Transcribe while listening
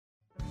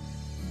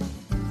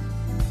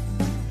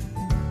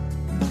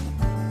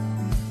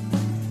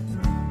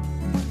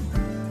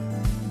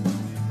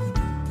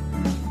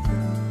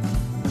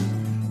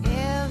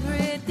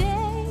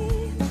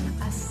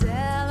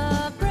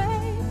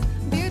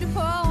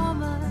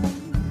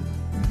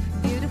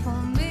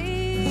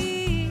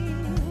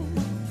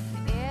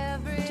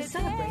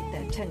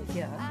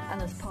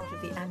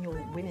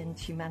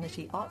Women's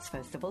Humanity Arts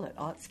Festival at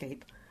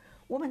Artscape,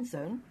 Woman's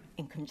Zone,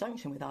 in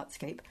conjunction with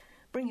Artscape,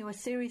 bring you a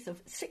series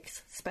of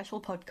 6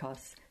 special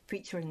podcasts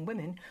featuring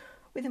women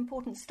with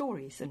important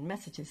stories and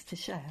messages to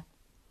share.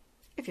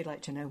 If you'd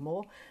like to know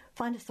more,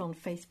 find us on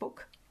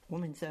Facebook,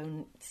 Woman's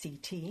Zone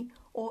CT,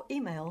 or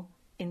email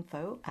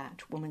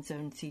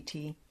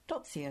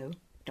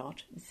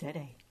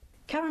info@womanzonect.co.za.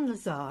 Karen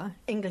Lazar,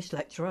 English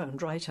lecturer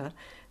and writer,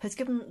 has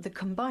given the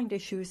combined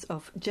issues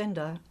of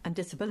gender and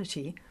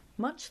disability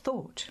much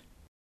thought.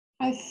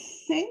 I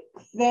think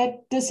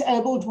that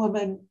disabled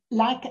women,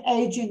 like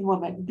aging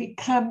women,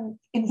 become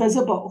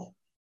invisible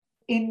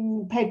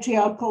in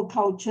patriarchal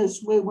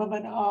cultures where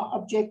women are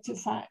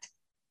objectified.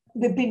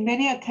 There have been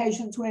many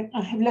occasions when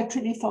I have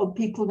literally felt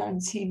people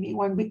don't see me.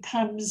 One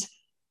becomes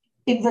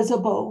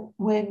invisible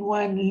when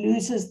one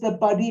loses the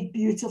body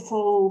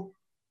beautiful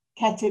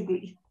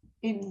category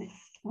in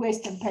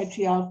Western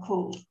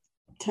patriarchal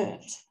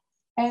terms.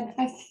 And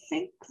I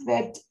think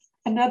that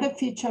another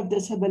feature of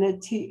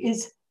disability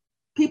is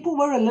people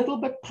were a little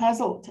bit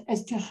puzzled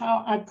as to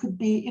how I could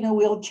be in a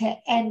wheelchair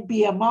and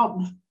be a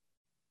mom.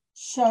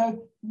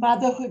 So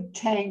motherhood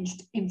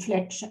changed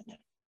inflection.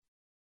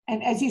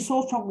 And as you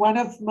saw from one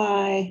of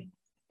my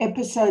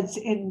episodes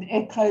in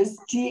Echo's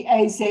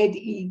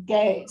GAZE,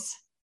 gaze,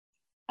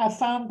 I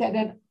found that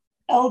an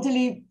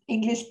elderly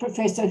English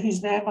professor,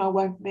 whose name I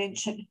won't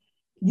mention,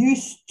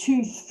 used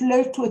to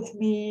flirt with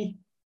me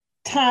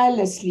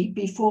tirelessly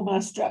before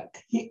my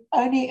stroke. He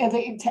only ever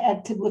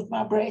interacted with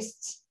my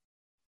breasts.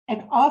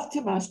 And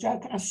after my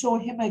stroke, I saw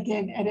him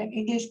again at an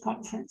English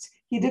conference.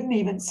 He didn't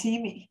even see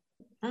me.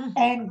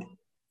 And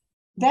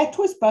that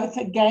was both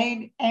a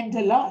gain and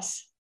a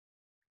loss.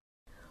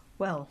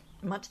 Well,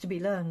 much to be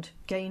learned,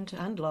 gained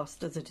and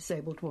lost as a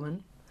disabled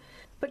woman.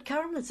 But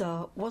Karen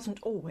Lazar wasn't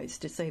always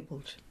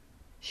disabled.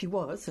 She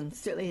was, and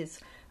still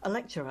is, a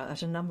lecturer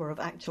at a number of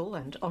actual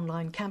and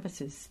online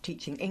campuses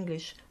teaching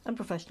English and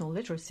professional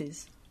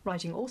literacies,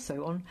 writing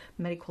also on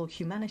medical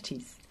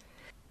humanities.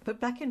 But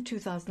back in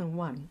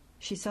 2001,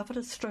 she suffered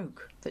a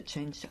stroke that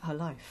changed her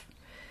life.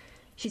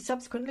 She's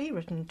subsequently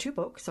written 2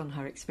 books on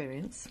her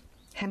experience,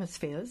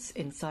 Hemispheres,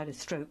 Inside a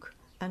Stroke,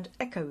 and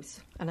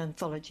Echoes, an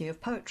anthology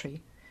of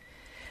poetry.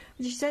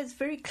 She says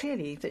very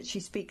clearly that she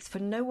speaks for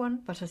no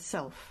one but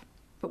herself,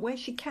 but where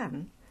she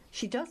can,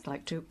 she does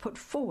like to put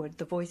forward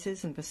the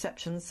voices and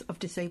perceptions of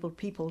disabled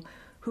people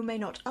who may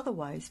not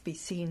otherwise be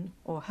seen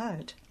or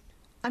heard.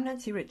 I'm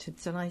Nancy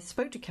Richards, and I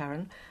spoke to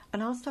Karen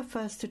and asked her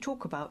first to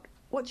talk about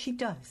what she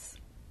does.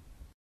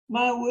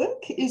 My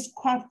work is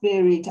quite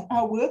varied.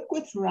 I work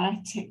with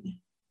writing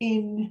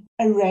in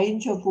a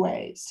range of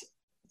ways.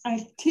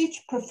 I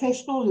teach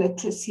professional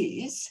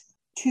literacies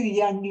to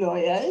young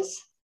lawyers.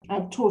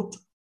 I've taught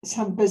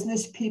some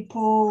business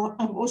people.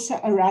 I'm also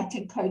a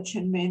writing coach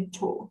and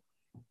mentor.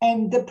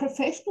 And the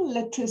professional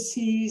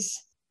literacies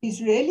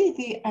is really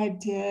the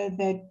idea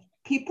that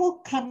people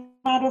come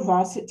out of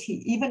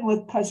varsity, even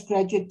with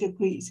postgraduate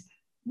degrees,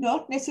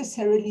 not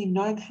necessarily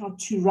knowing how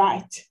to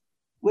write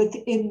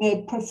within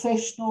their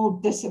professional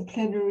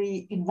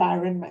disciplinary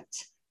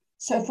environment.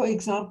 So, for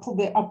example,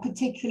 there are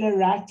particular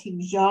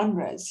writing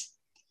genres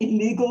in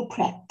legal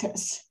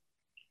practice,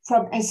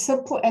 from as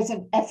simple as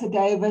an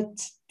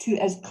affidavit to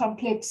as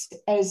complex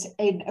as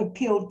an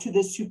appeal to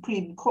the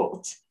Supreme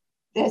Court.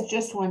 That's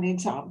just one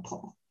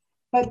example.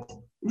 But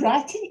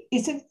writing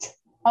isn't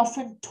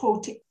often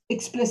taught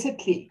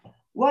explicitly.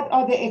 What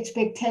are the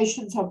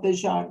expectations of the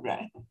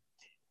genre?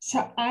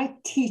 So I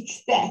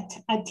teach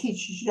that. I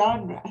teach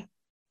genre.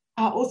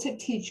 I also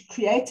teach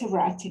creative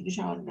writing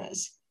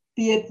genres,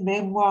 be it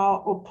memoir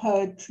or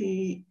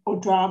poetry or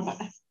drama.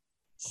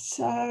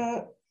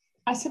 So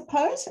I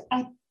suppose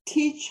I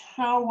teach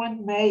how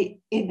one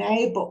may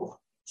enable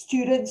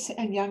students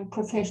and young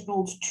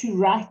professionals to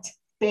write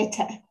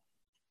better,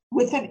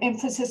 with an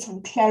emphasis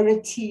on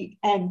clarity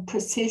and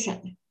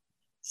precision.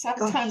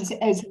 Sometimes,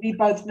 as we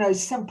both know,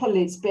 simple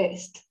is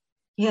best.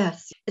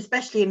 Yes,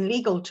 especially in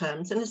legal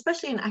terms and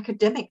especially in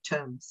academic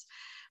terms.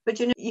 But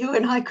you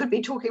and I could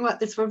be talking about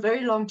this for a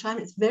very long time.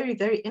 It's very,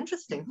 very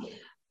interesting.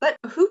 But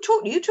who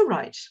taught you to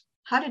write?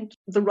 How did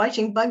the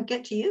writing bug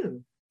get to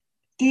you?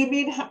 Do you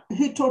mean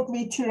who taught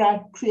me to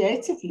write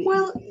creatively?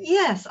 Well,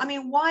 yes. I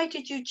mean, why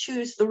did you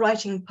choose the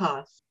writing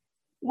path?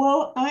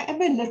 Well, I am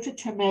a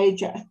literature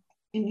major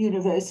in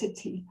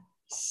university.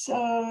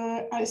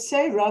 So I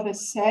say rather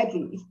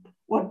sadly,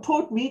 what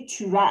taught me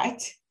to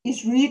write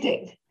is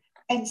reading.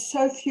 And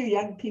so few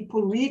young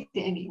people read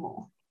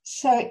anymore.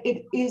 So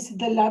it is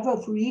the love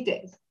of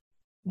reading,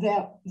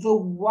 the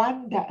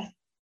wonder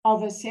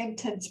of a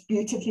sentence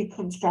beautifully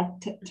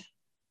constructed.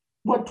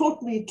 What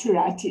taught me to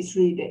write is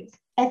reading.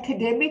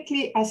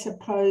 Academically, I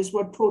suppose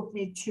what taught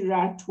me to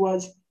write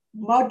was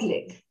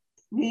modeling,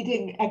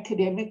 reading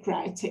academic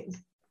writing,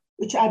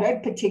 which I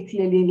don't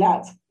particularly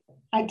love.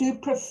 I do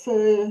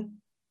prefer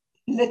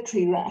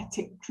literary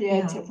writing,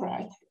 creative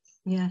writing.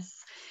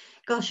 Yes.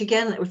 Gosh,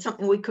 again, it was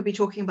something we could be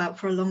talking about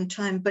for a long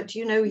time. But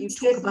you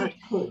talk about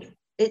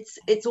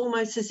it's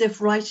almost as if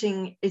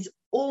writing is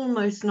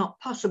almost not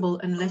possible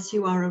unless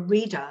you are a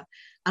reader.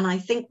 And I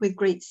think with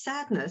great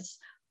sadness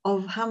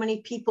of how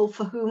many people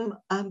for whom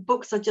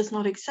books are just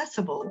not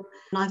accessible,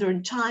 neither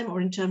in time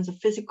or in terms of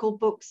physical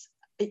books,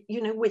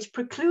 which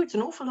precludes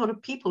an awful lot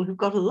of people who've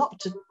got a lot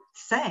to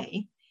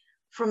say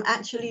from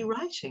actually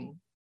writing.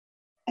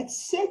 It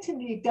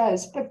certainly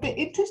does. But the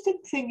interesting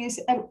thing is,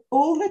 at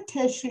all the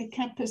tertiary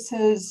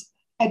campuses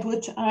at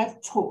which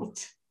I've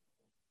taught,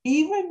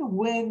 even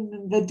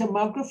when the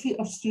demography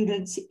of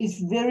students is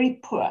very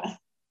poor,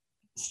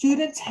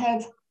 students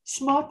have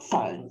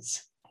smartphones.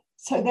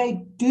 So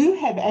they do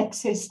have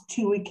access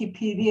to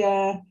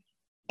Wikipedia,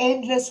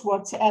 endless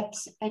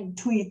WhatsApps and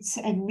tweets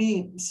and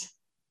memes.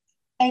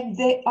 And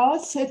there are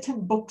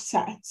certain book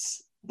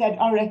sites that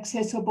are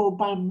accessible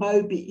by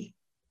Mobi,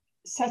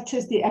 such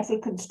as the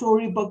African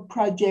Storybook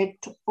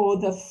Project or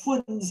the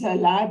Funza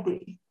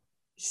Library.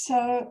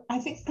 So I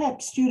think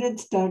perhaps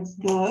students don't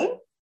know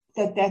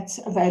that that's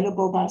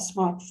available by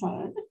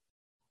smartphone,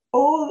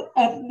 or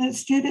the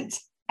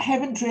students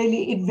haven't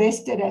really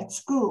invested at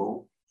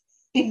school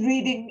in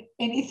reading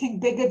anything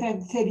bigger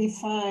than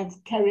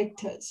 35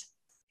 characters.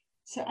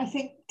 So I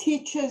think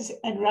teachers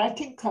and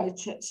writing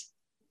coaches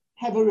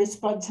have a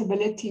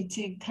responsibility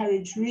to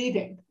encourage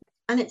reading.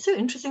 And it's so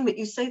interesting that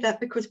you say that,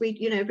 because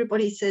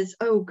everybody says,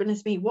 oh,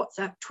 goodness me,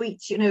 WhatsApp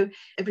tweets,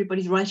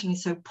 everybody's writing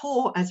is so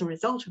poor as a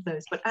result of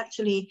those, but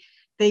actually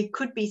they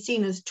could be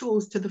seen as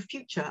tools to the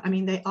future. I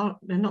mean, they're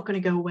not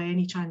going to go away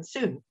anytime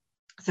soon.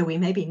 So we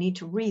maybe need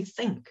to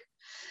rethink.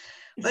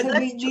 But so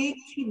we need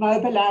to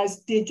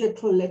mobilize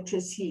digital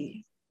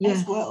literacy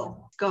as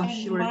well.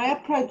 Gosh, and my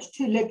approach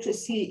to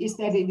literacy is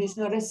that it is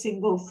not a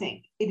single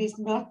thing. It is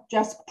not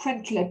just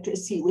print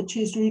literacy, which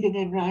is reading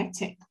and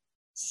writing.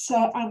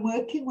 So I'm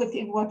working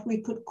within what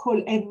we could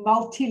call a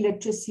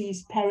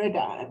multi-literacies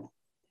paradigm,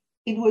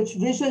 in which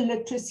visual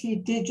literacy,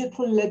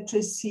 digital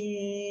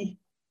literacy,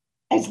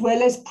 as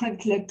well as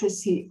print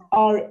literacy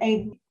are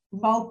a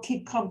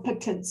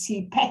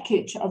multi-competency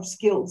package of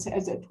skills,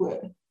 as it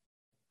were.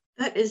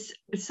 That is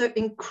so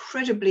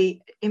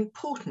incredibly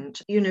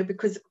important,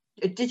 because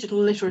digital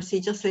literacy,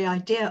 just the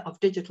idea of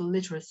digital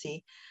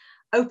literacy,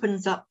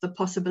 opens up the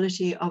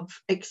possibility of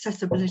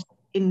accessibility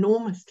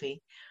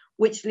enormously,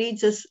 which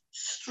leads us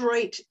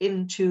straight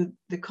into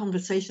the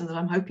conversation that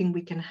I'm hoping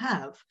we can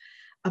have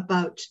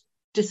about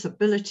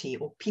disability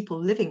or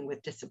people living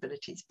with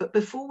disabilities. But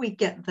before we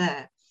get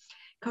there,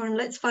 Karen,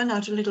 let's find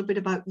out a little bit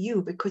about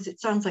you, because it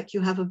sounds like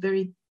you have a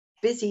very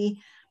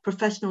busy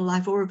professional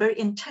life, or a very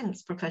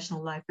intense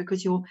professional life,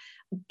 because you're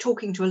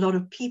talking to a lot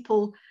of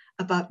people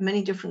about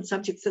many different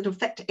subjects that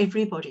affect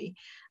everybody.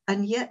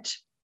 And yet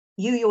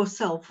you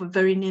yourself were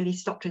very nearly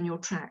stopped in your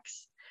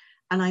tracks.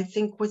 And I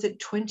think, was it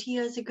 20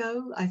 years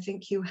ago? I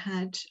think you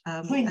had...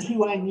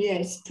 21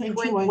 years,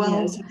 21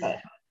 years ago.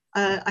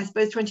 I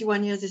suppose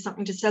 21 years is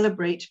something to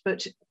celebrate,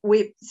 but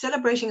we're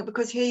celebrating it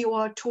because here you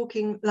are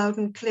talking loud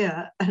and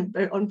clear and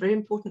on very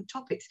important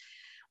topics.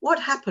 What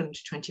happened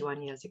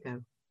 21 years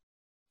ago?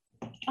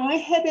 I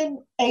had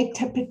an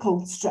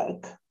atypical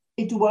stroke.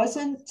 It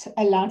wasn't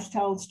a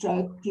lifestyle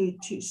stroke due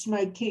to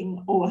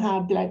smoking or high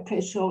blood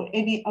pressure or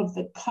any of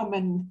the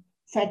common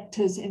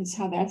factors in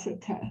South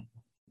Africa.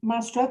 My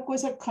stroke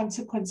was a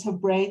consequence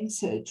of brain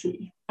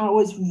surgery. I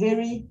was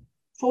very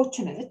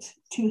fortunate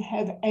to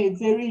have a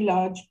very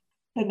large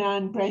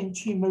benign brain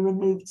tumor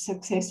removed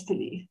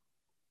successfully,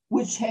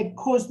 which had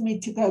caused me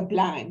to go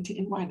blind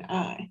in one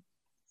eye.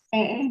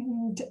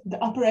 And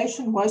the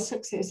operation was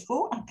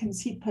successful. I can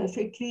see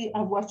perfectly.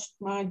 I watched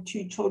my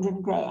 2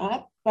 children grow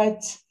up,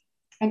 but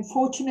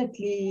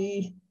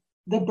unfortunately,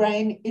 the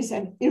brain is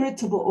an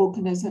irritable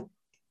organism,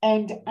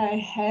 and I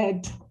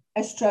had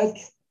a stroke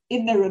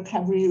in the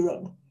recovery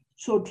room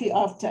shortly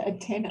after a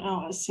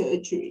 10-hour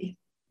surgery.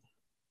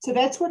 So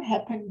that's what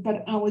happened,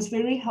 but I was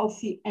very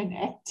healthy and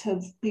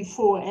active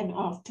before and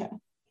after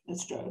the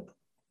stroke.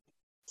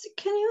 So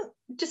can you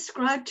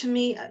describe to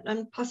me,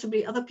 and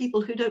possibly other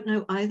people who don't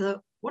know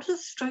either, what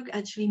does stroke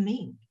actually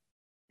mean?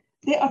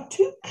 There are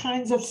 2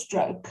 kinds of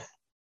stroke.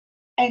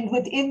 And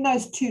within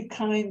those 2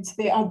 kinds,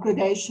 there are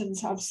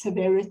gradations of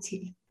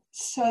severity.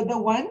 So the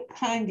one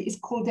kind is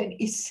called an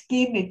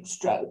ischemic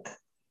stroke.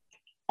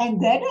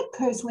 And that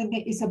occurs when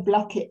there is a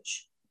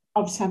blockage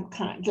of some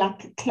kind,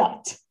 like a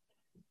clot,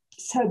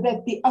 so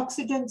that the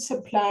oxygen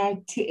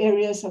supply to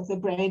areas of the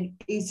brain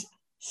is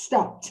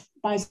stopped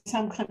by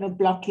some kind of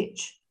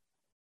blockage.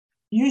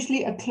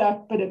 Usually a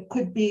clot, but it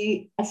could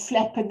be a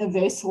flap in the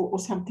vessel or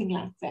something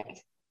like that.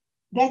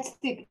 That's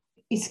the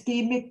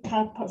ischemic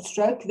type of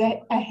stroke.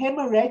 A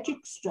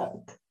hemorrhagic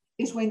stroke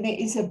is when there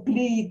is a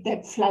bleed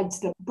that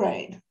floods the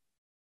brain.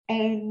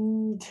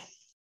 And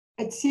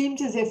it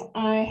seems as if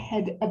I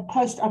had a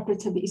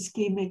post-operative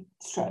ischemic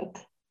stroke,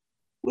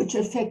 which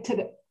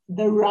affected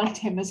the right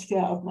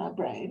hemisphere of my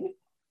brain.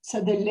 So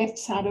the left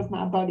side of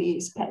my body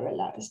is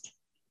paralyzed.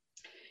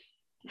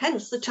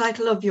 Hence the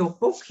title of your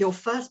book, your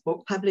first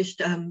book,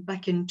 published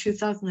back in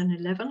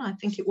 2011, I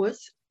think it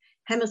was,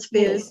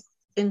 Hemispheres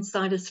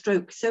Inside a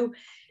Stroke. So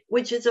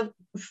which is a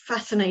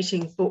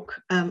fascinating book.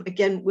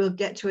 Again, we'll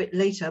get to it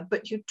later,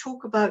 but you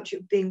talk about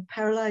you being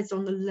paralyzed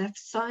on the left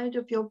side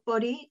of your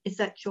body. Is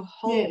that your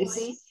whole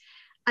body?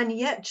 And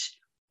yet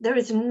there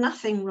is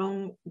nothing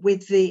wrong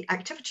with the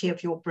activity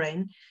of your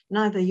brain,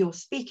 neither your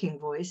speaking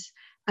voice,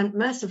 and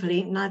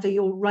mercifully, neither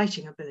your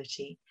writing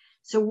ability.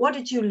 So what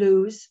did you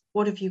lose?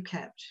 What have you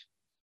kept?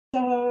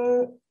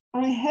 So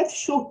I have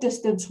short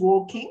distance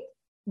walking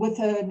with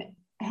the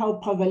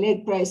help of a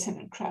leg brace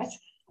and a crutch.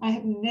 I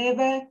have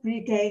never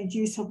regained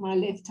use of my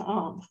left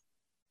arm,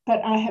 but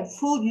I have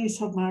full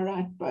use of my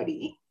right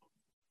body.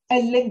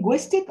 A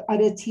linguistic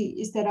oddity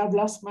is that I've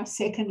lost my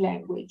second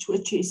language,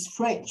 which is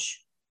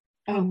French.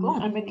 I'm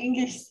an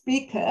English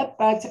speaker,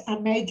 but I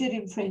majored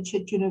in French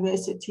at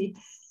university,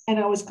 and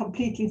I was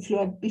completely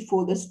fluent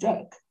before the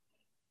stroke.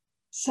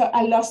 So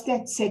I lost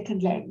that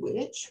second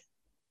language,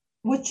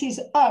 which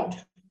is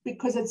odd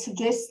because it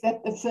suggests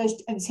that the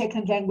first and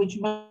second language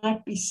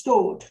might be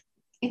stored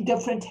in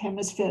different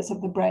hemispheres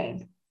of the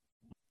brain.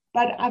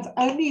 But I've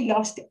only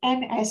lost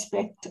an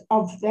aspect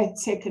of that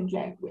second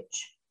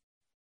language.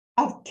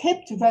 I've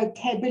kept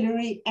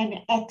vocabulary and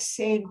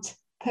accent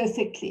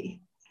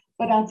perfectly,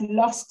 but I've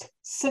lost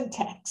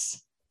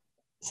syntax.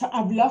 So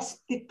I've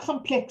lost the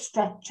complex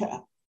structure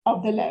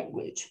of the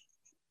language.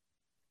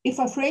 If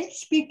a French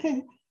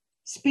speaker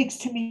speaks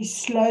to me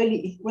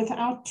slowly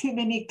without too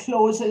many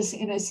clauses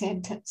in a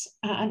sentence,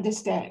 I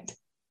understand.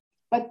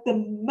 But the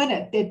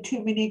minute there are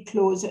too many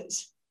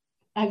clauses,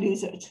 I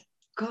lose it.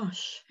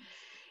 Gosh,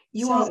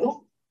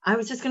 I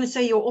was just going to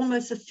say, you're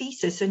almost a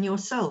thesis in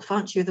yourself,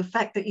 aren't you? The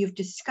fact that you've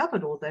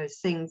discovered all those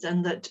things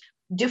and that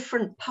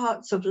different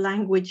parts of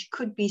language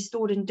could be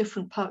stored in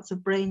different parts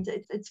of brains.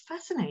 It's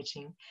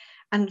fascinating.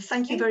 And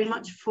thank you very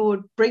much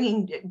for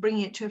bringing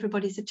it to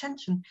everybody's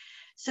attention.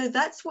 So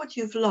that's what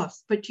you've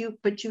lost, but you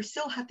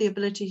still have the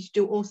ability to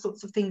do all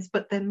sorts of things.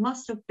 But there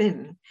must have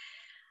been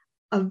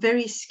a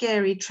very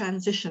scary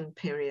transition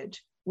period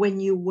when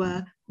you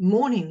were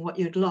mourning what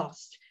you'd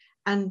lost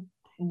and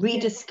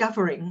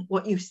rediscovering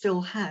what you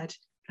still had.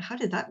 How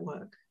did that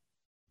work?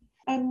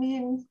 I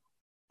mean,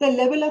 the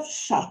level of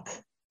shock,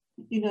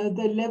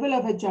 the level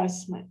of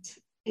adjustment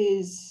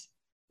is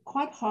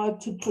quite hard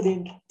to put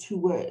into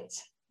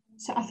words.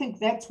 So I think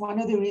that's one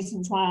of the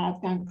reasons why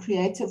I've done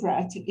creative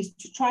writing, is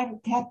to try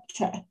and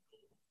capture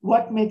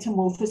what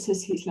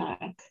metamorphosis is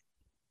like.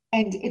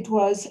 And it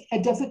was a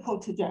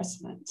difficult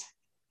adjustment,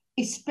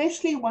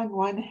 especially when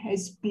one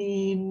has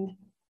been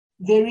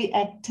very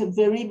active,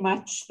 very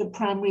much the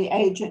primary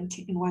agent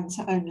in one's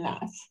own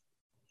life.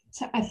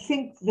 So I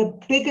think the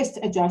biggest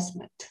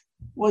adjustment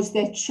was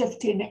that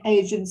shift in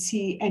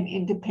agency and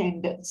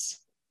independence.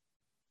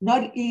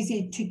 Not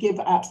easy to give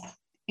up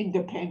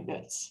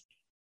independence.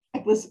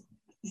 It was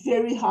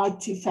very hard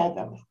to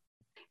fathom.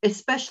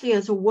 Especially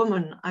as a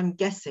woman, I'm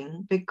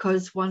guessing,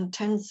 because one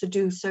tends to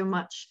do so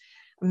much.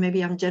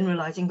 Maybe I'm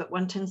generalizing, but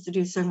one tends to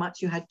do so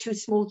much. You had two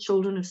small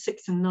children of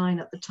 6 and 9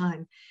 at the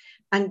time.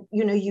 And,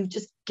 you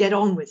just get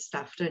on with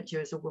stuff, don't you,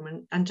 as a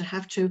woman? And to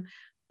have to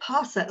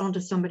pass that on to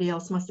somebody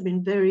else must have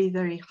been very,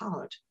 very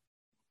hard.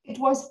 It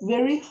was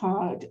very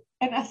hard.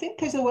 And I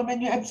think as a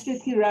woman, you're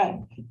absolutely right.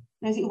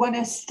 One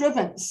has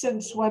striven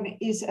since one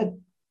is a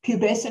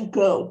pubescent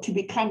girl to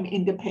become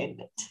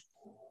independent.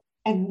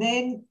 And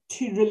then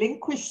to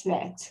relinquish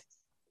that,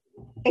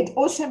 it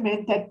also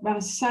meant that my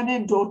son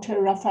and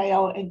daughter,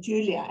 Raphael and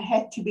Julia,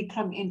 had to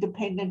become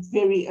independent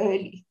very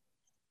early,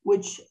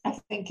 which I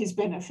think is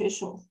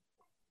beneficial.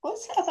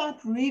 Also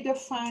about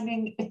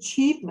redefining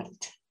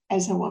achievement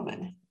as a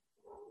woman.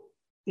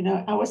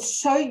 I was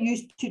so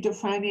used to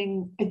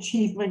defining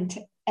achievement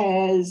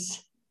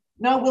as,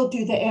 now we'll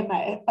do the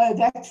MA. Oh,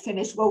 that's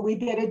finished. Well, we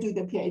better do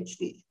the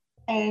PhD.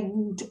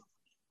 And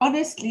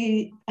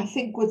honestly, I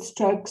think with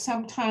stroke,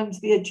 sometimes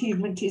the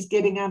achievement is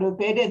getting out of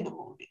bed in the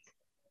morning.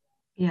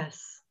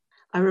 Yes.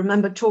 I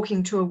remember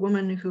talking to a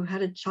woman who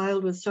had a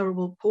child with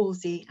cerebral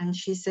palsy, and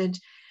she said,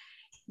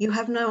 you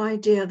have no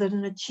idea that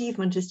an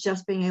achievement is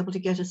just being able to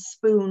get a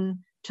spoon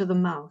to the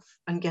mouth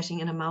and getting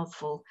in a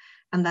mouthful,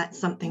 and that's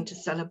something to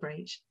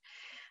celebrate.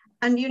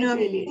 And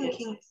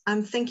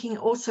I'm thinking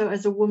also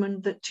as a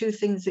woman that two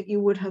things that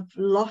you would have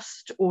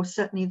lost, or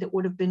certainly that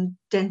would have been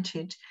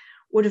dented,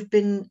 would have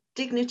been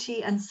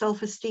dignity and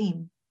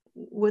self-esteem.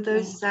 Were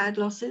those sad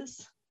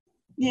losses?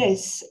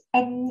 Yes,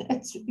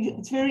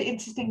 it's very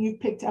interesting you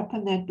picked up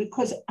on that,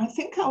 because I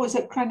think I was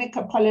a chronic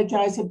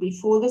apologizer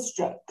before the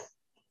stroke.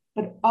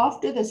 But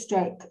after the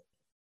stroke,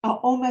 I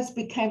almost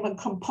became a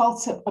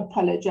compulsive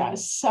apologizer.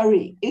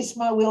 Sorry, is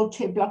my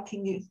wheelchair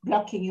blocking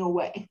your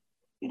way?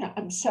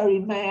 I'm sorry,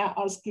 may I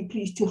ask you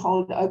please to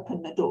hold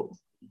open the door?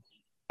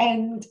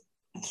 And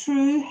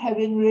through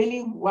having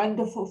really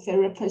wonderful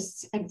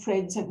therapists and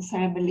friends and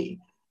family,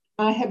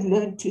 I have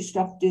learned to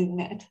stop doing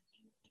that.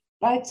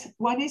 But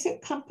one is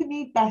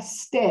accompanied by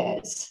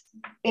stares,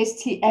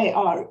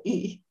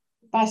 S-T-A-R-E,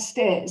 by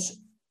stares,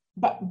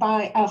 but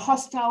by a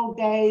hostile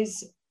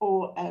gaze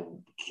or a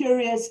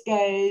curious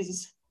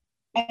gaze.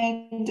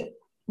 And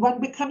one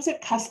becomes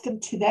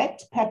accustomed to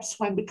that. Perhaps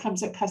one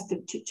becomes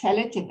accustomed to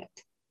challenging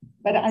it.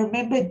 But I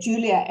remember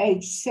Julia,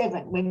 age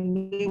 7,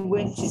 when we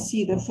went to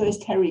see the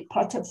first Harry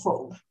Potter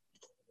film.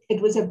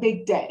 It was a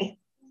big day.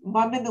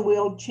 Mum in the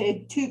wheelchair,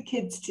 2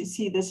 kids to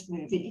see this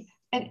movie,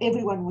 and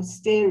everyone was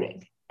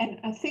staring. And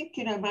I think,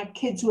 my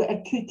kids were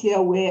acutely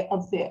aware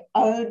of their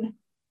own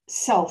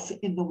self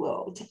in the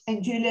world.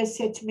 And Julia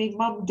said to me,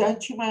 Mum,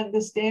 don't you mind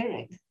the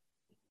staring?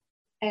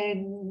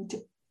 And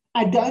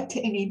I don't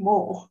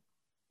anymore.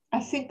 I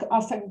think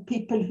often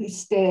people who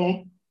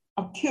stare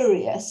are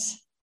curious.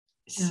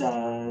 Yeah.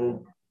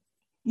 So,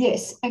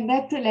 yes, and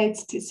that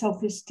relates to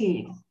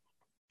self-esteem.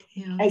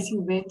 Yeah. As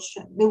you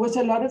mentioned, there was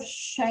a lot of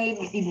shame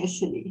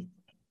initially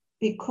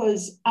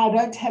because I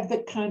don't have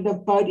the kind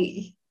of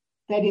body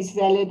that is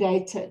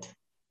validated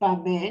by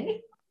men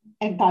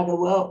and by the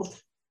world.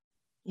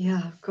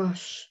 Yeah,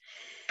 gosh.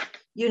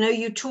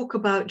 You talk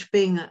about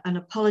being an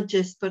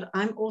apologist, but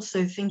I'm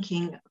also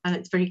thinking, and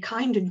it's very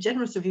kind and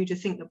generous of you to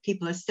think that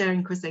people are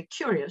staring because they're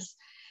curious.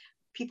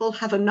 People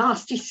have a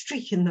nasty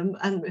streak in them,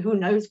 and who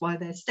knows why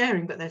they're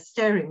staring, but they're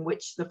staring,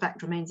 which the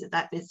fact remains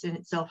that is in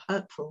itself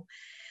hurtful.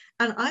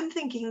 And I'm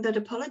thinking that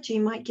apology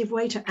might give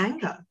way to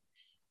anger.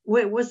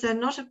 Was there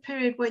not a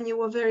period when you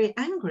were very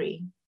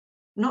angry,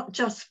 not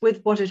just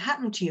with what had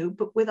happened to you,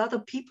 but with other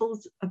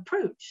people's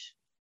approach?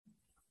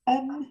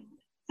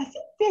 I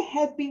think there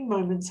have been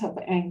moments of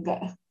anger.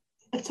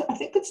 I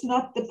think it's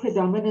not the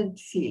predominant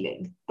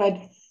feeling, but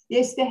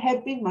yes, there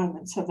have been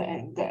moments of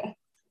anger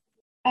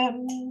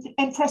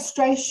and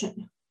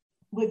frustration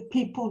with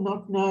people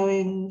not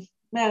knowing.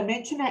 May I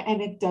mention an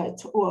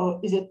anecdote,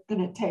 or is it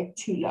going to take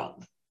too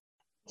long?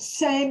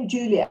 Same,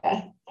 Julia.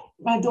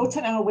 My daughter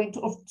and I went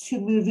off to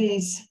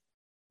movies.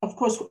 Of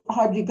course,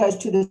 hardly goes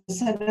to the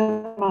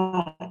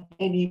cinema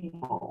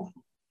anymore.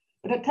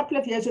 But a couple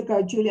of years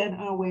ago, Julia and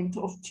I went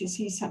off to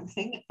see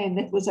something, and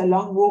it was a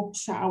long walk,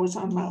 so I was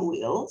on my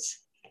wheels.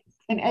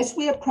 And as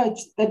we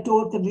approached the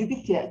door of the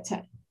movie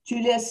theater,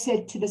 Julia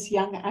said to this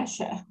young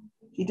usher,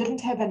 he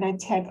didn't have a name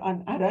tag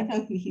on, I don't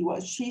know who he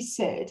was. She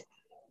said,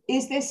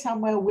 is there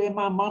somewhere where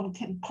my mom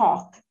can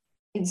park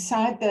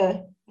inside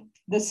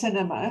the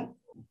cinema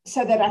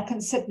so that I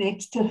can sit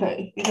next to her?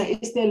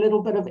 Is there a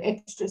little bit of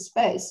extra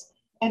space?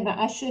 And the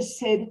usher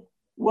said,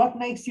 what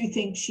makes you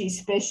think she's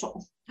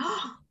special?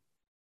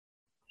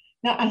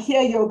 Now, I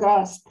hear your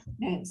gasp,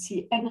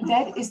 Nancy, and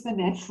that is the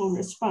natural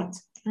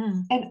response.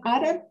 And I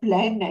don't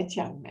blame that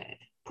young man.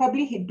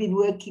 Probably he'd been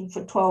working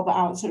for 12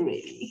 hours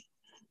already.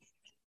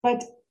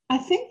 But I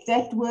think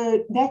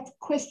that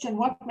question,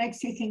 what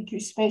makes you think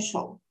you're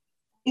special,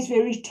 is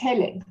very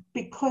telling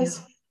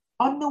because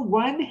on the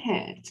one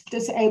hand,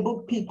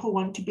 disabled people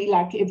want to be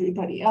like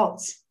everybody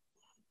else.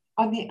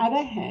 On the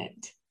other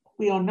hand,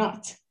 we are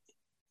not.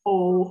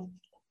 Or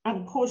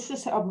I'm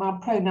cautious of my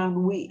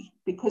pronoun we,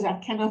 because I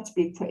cannot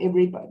speak for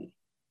everybody.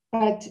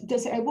 But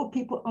disabled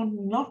people are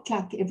not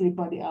like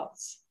everybody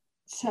else.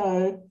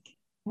 So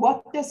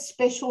what does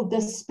special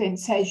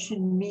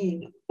dispensation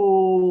mean?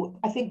 Or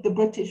I think the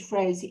British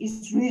phrase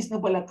is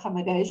reasonable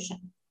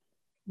accommodation.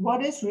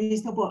 What does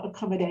reasonable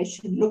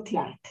accommodation look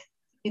like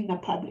in the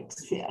public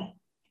sphere?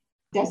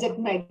 Does it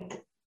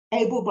make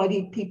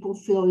able-bodied people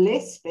feel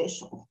less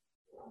special?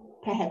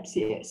 Perhaps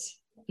yes.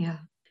 Yeah.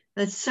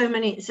 There's so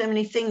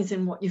many things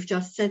in what you've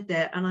just said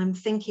there. And I'm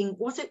thinking,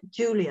 was it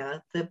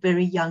Julia, the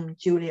very young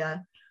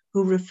Julia,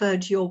 who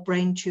referred to your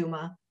brain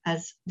tumor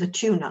as the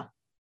tuna?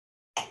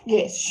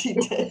 Yes, she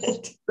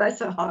did. Bless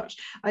her heart.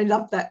 I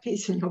love that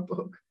piece in your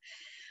book.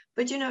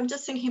 But, I'm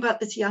just thinking about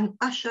this young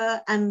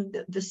usher and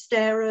the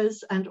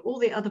starers and all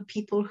the other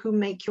people who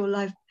make your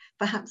life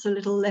perhaps a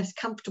little less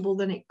comfortable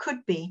than it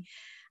could be.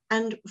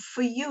 And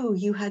for you,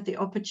 you had the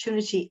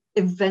opportunity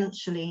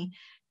eventually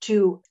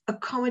to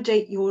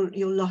accommodate your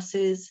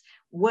losses,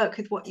 work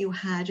with what you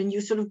had, and you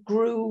sort of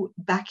grew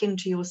back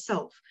into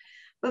yourself.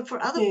 But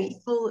for other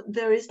people,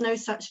 there is no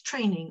such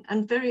training.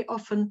 And very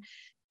often,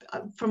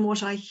 from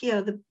what I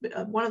hear,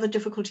 one of the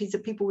difficulties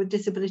that people with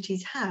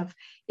disabilities have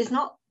is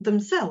not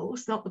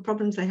themselves, not the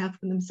problems they have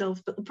with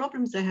themselves, but the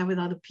problems they have with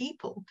other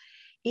people,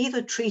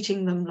 either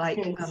treating them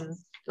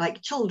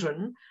like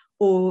children,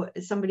 or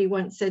somebody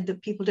once said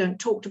that people don't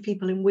talk to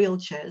people in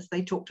wheelchairs,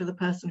 they talk to the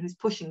person who's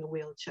pushing the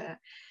wheelchair.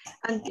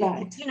 And,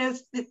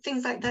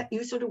 things like that,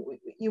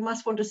 you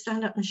must want to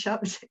stand up and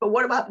shout and say, but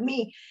what about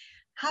me?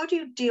 How do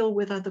you deal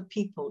with other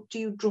people? Do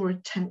you draw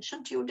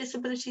attention to your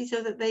disability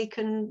so that they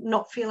can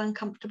not feel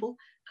uncomfortable?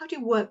 How do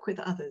you work with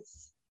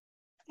others?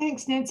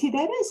 Thanks, Nancy.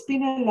 That has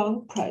been a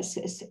long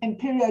process. And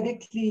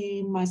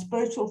periodically, my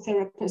spiritual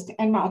therapist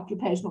and my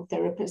occupational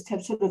therapist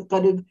have sort of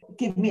got to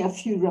give me a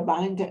few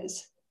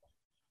reminders.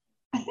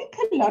 I think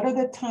a lot of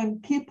the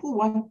time people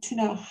want to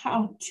know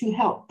how to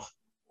help.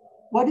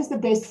 What is the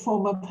best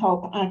form of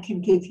help I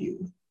can give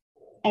you?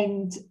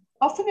 And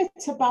often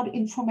it's about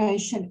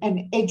information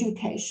and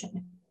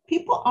education.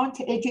 People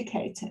aren't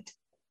educated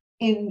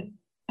in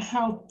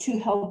how to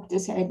help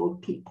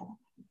disabled people.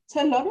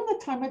 So a lot of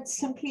the time it's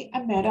simply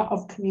a matter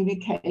of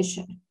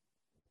communication.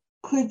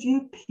 Could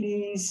you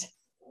please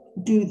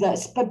do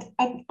this? But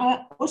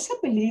I also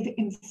believe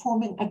in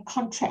forming a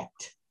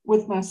contract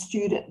with my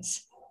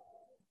students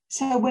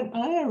So when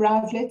I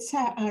arrive, let's say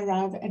I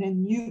arrive at a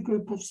new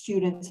group of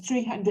students,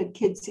 300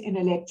 kids in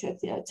a lecture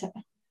theatre,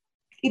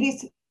 it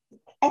is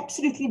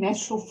absolutely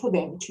natural for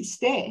them to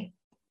stare.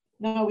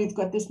 Now we've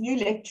got this new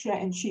lecturer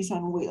and she's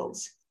on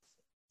wheels.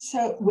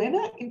 So when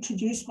I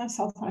introduce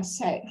myself, I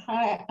say,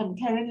 hi, I'm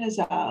Karen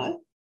Lazar.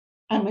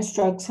 I'm a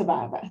stroke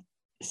survivor.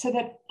 So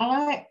that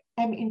I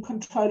am in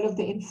control of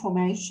the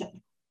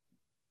information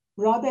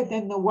rather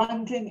than the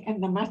wondering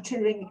and the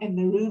muttering and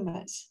the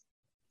rumors.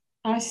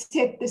 I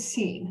set the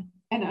scene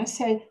and I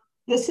say,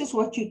 this is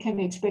what you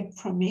can expect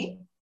from me,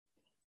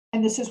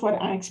 and this is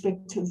what I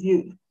expect of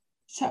you.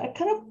 So a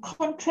kind of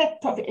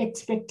contract of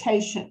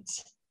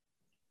expectations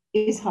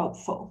is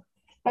helpful.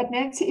 But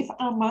Nancy, if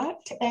I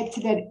might add to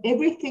that,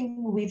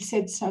 everything we've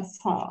said so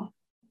far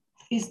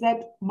is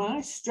that my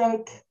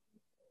stroke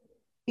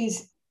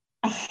is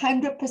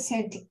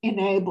 100%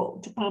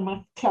 enabled by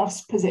my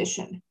class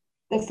position.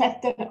 The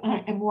fact that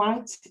I am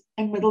white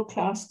and middle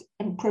class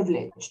and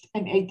privileged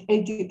and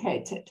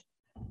educated,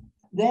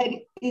 that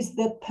is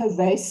the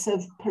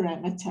pervasive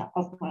parameter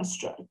of my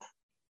stroke.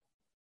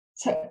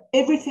 So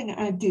everything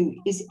I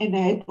do is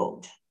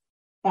enabled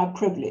by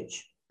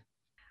privilege.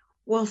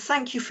 Well,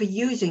 thank you for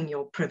using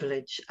your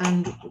privilege.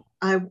 And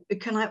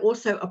can I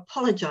also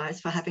apologize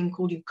for having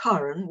called you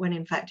Karen when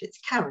in fact it's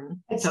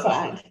Karen? It's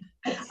fine.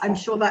 I'm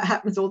sure that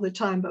happens all the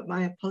time, but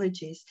my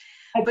apologies.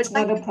 It's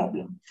not a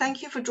problem.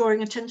 Thank you for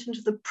drawing attention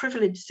to the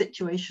privilege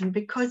situation,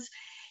 because,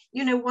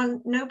 you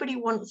know, nobody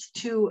wants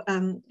to,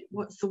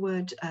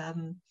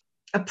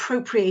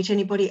 appropriate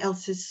anybody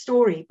else's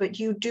story, but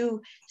you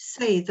do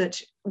say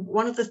that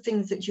one of the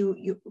things that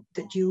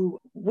you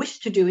wish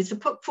to do is to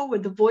put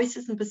forward the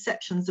voices and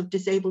perceptions of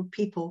disabled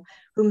people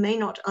who may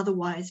not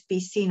otherwise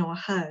be seen or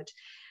heard.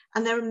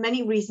 And there are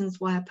many reasons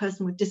why a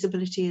person with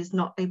disability is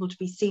not able to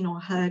be seen or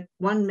heard.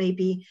 One may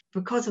be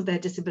because of their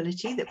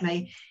disability that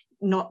may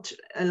not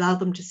allow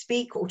them to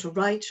speak or to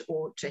write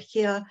or to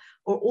hear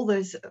or all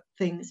those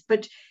things.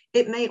 But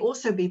it may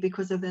also be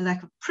because of their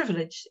lack of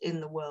privilege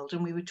in the world.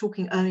 And we were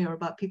talking earlier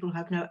about people who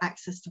have no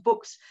access to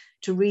books,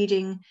 to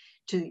reading,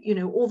 to, you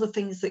know, all the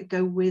things that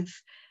go with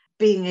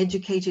being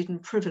educated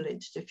and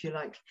privileged, if you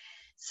like.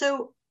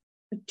 So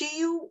do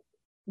you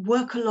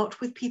work a lot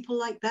with people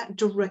like that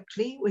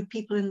directly, with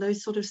people in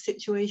those sort of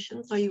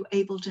situations? Are you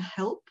able to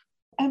help?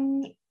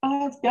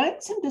 I've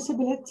done some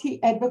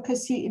disability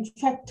advocacy. In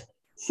fact,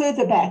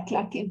 further back,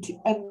 like into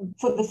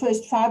for the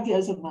first 5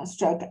 years of my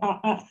stroke,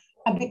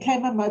 I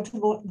became a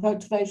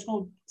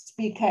motivational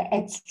speaker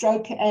at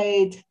Stroke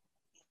Aid,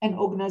 an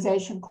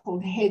organization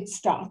called Head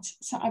Start.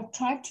 So I've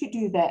tried to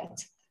do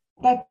that.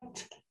 But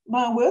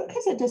my work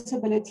as a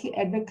disability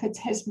advocate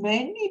has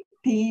mainly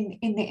been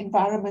in the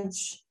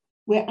environments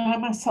where I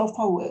myself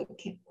are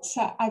working.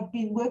 So I've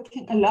been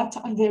working a lot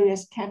on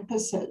various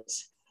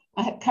campuses.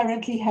 I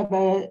currently have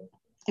a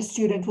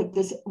student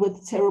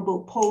with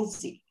cerebral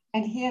palsy,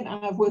 and he and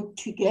I have worked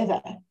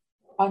together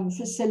on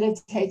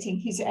facilitating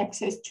his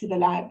access to the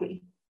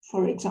library,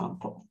 for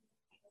example.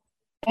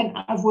 And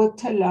I've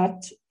worked a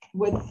lot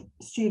with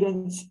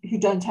students who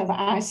don't have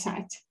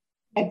eyesight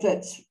at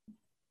Wits.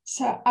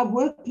 So I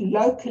work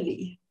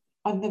locally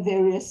on the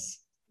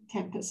various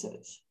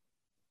campuses.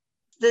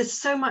 There's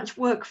so much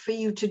work for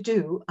you to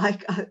do.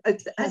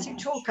 As you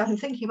talk, I'm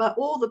thinking about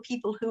all the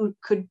people who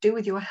could do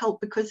with your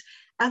help, because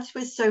as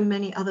with so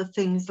many other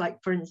things,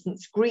 like, for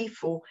instance,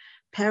 grief or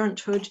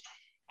parenthood,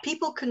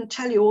 people can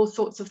tell you all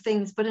sorts of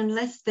things, but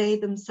unless they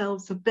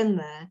themselves have been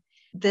there,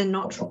 they're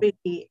not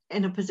really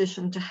in a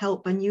position to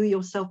help. And you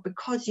yourself,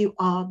 because you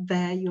are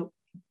there, you've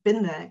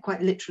been there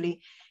quite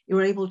literally,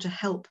 you're able to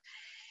help.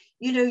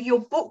 You know, your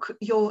book,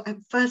 your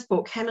first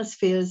book,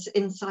 Hemispheres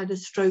Inside a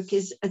Stroke,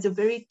 is a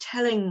very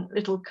telling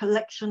little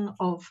collection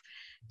of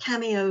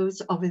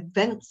cameos of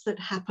events that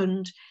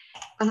happened.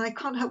 And I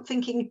can't help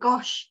thinking,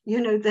 gosh,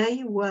 you know, there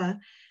you were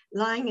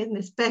lying in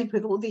this bed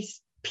with all these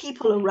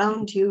people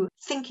around you,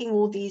 thinking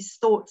all these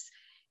thoughts.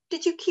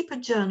 Did you keep a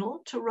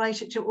journal to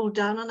write it all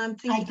down? And I'm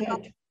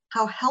thinking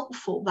how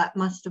helpful that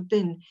must have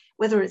been,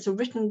 whether it's a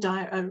written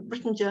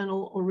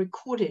journal or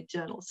recorded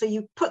journal. So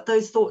you put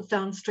those thoughts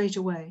down straight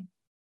away.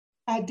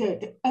 I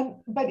did.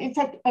 But in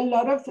fact, a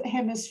lot of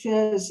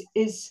Hemispheres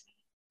is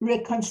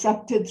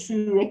reconstructed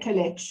through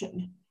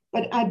recollection.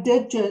 But I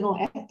did journal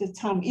at the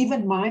time,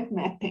 even mind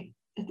mapping.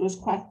 It was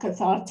quite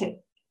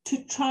cathartic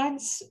to try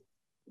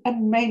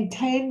and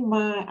maintain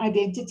my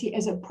identity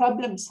as a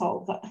problem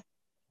solver.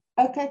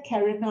 Okay,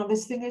 Karen, now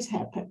this thing has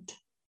happened.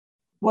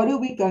 What are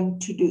we going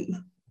to do?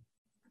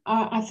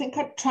 I think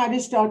I tried to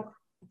start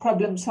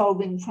problem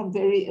solving from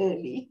very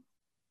early.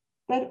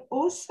 But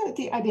also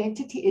the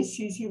identity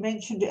issues you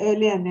mentioned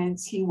earlier,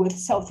 Nancy, with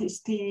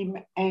self-esteem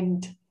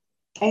and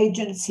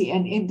agency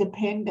and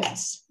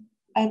independence.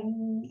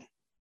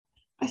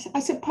 I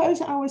suppose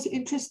I was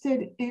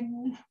interested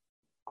in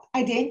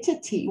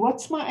identity.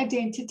 What's my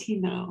identity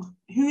now?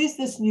 Who is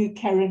this new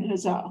Karen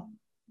Lazar?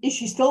 Is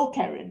she still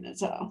Karen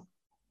Lazar?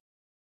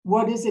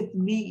 What does it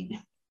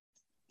mean?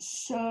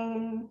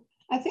 So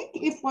I think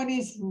if one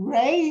is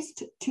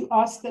raised to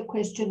ask the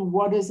question,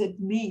 what does it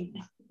mean?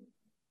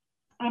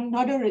 I'm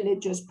not a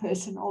religious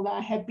person, although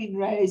I have been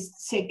raised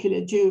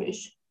secular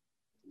Jewish.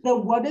 The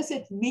what does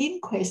it mean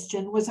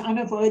question was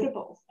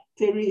unavoidable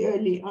very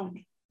early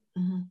on.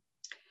 Mm-hmm.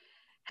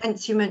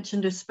 Hence, you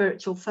mentioned a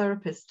spiritual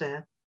therapist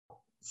there.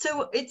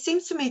 So it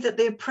seems to me that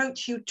the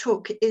approach you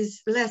took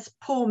is less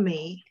poor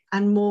me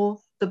and more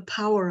the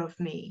power of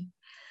me.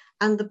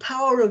 And the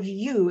power of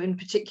you in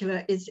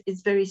particular is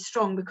very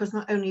strong, because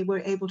not only were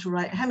you able to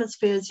write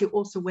Hemispheres, you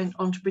also went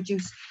on to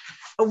produce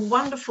a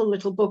wonderful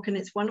little book, and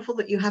it's wonderful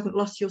that you haven't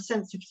lost your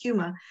sense of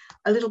humor,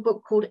 a little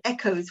book called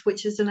Echoes,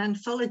 which is an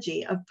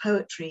anthology of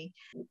poetry,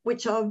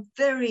 which are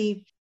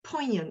very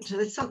poignant.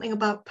 There's something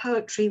about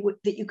poetry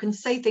that you can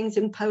say things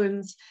in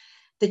poems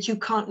that you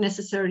can't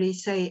necessarily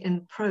say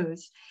in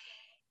prose.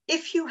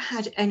 If you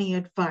had any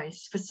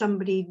advice for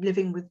somebody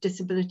living with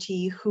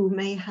disability who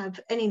may have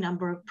any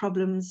number of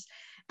problems,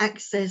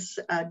 access,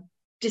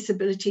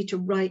 disability to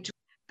write,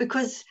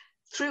 because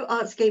through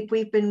Artscape,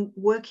 we've been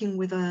working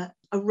with a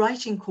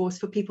writing course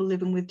for people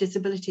living with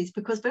disabilities,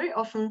 because very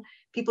often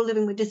people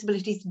living with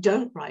disabilities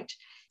don't write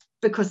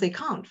because they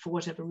can't for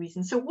whatever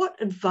reason. So what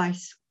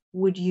advice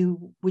would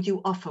you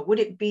offer? Would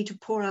it be to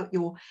pour out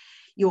your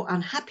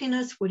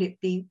unhappiness? What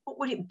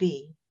would it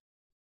be?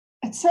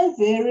 It's so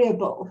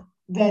variable,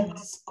 that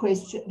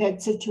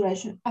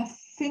situation. I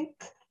think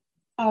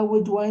I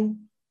would want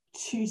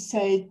to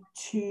say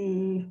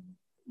to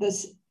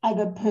this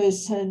other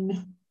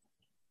person,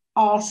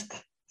 ask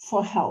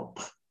for help.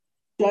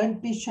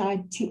 Don't be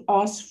shy to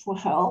ask for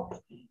help,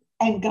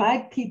 and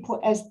guide people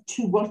as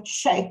to what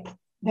shape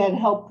that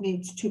help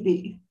needs to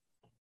be.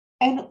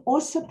 And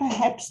also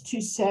perhaps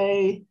to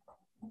say,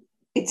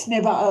 it's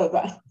never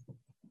over.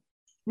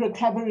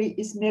 Recovery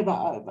is never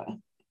over.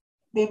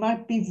 There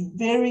might be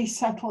very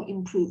subtle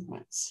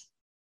improvements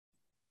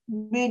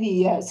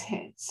many years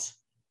hence.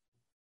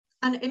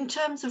 And in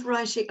terms of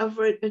writing,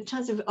 in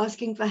terms of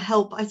asking for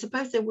help, I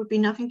suppose there would be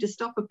nothing to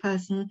stop a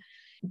person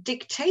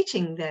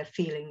dictating their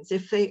feelings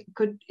if they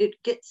could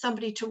get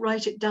somebody to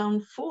write it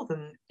down for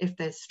them if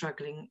they're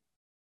struggling.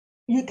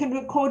 You can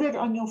record it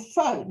on your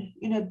phone.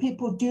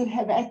 People do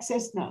have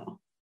access now.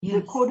 Yes.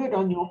 Record it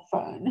on your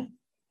phone,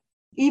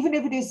 even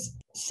if it is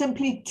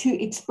simply to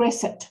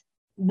express it,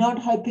 not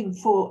hoping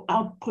for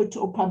output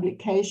or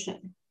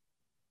publication.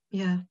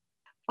 Yeah.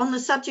 On the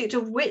subject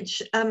of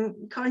which,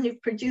 Karen,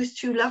 you've produced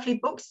 2 lovely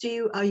books.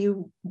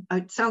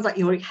 It sounds like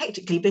you're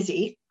hectically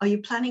busy. Are you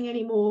planning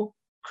any more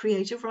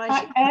creative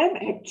writing? I am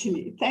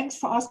actually. Thanks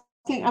for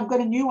asking. I've got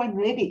a new one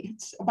ready.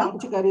 It's about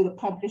to go to the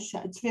publisher.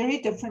 It's very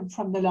different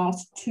from the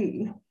last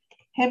 2.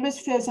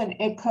 Hemispheres and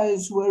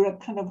Echoes were a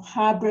kind of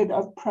hybrid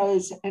of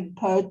prose and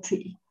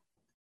poetry.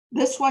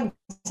 This one's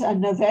a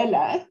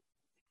novella,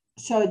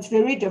 so it's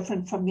very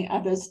different from the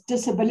others.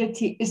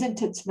 Disability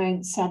isn't its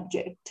main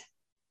subject.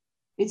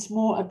 It's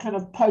more a kind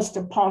of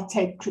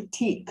post-apartheid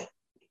critique.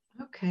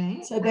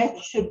 Okay. So that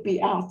should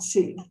be out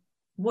soon.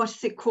 What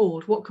is it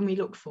called? What can we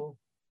look for?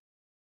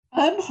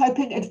 I'm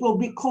hoping it will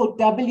be called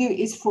W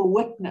is for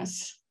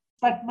Witness,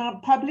 but my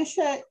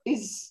publisher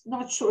is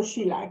not sure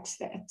she likes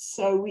that.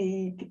 So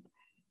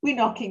we're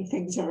knocking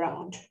things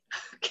around.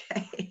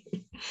 Okay.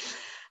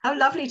 How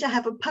lovely to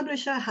have a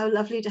publisher, how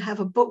lovely to have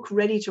a book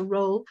ready to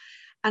roll,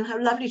 and how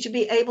lovely to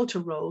be able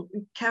to roll.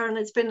 Karen,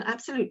 it's been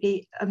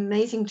absolutely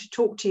amazing to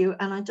talk to you,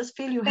 and I just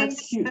feel you have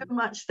so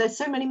much. There's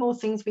so many more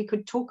things we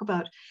could talk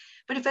about.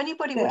 But if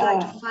anybody would like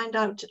to find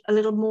out a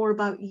little more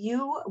about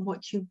you,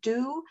 what you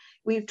do,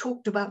 we've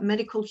talked about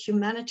medical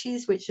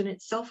humanities, which in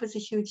itself is a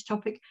huge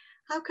topic.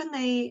 How can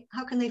they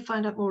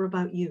find out more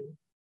about you?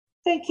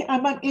 Thank you.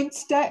 I'm on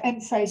Insta and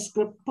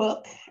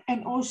Facebook,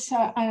 and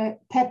also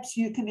perhaps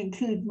you can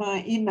include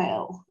my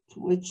email,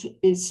 which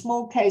is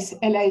small case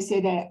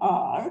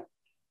LAZAR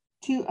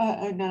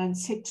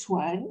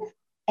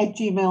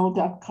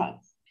 200961@gmail.com.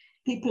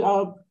 People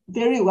are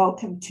very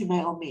welcome to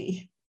mail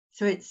me.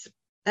 So it's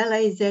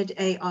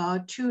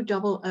LAZAR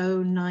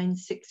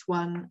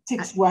 200961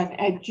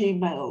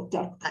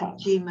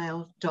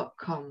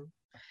 @gmail.com.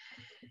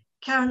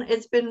 Karen,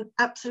 it's been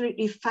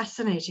absolutely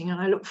fascinating, and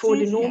I look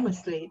forward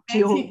enormously to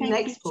your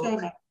next book.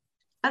 So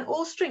and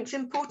all strengths,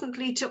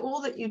 importantly, to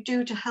all that you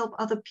do to help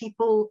other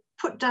people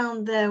put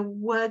down their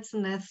words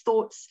and their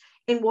thoughts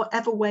in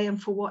whatever way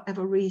and for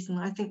whatever reason.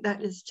 I think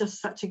that is just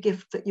such a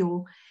gift that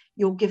you're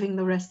giving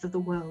the rest of the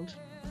world.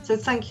 So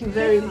thank you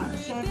very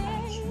much.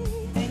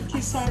 Thank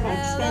you so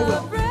much. Stay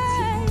well.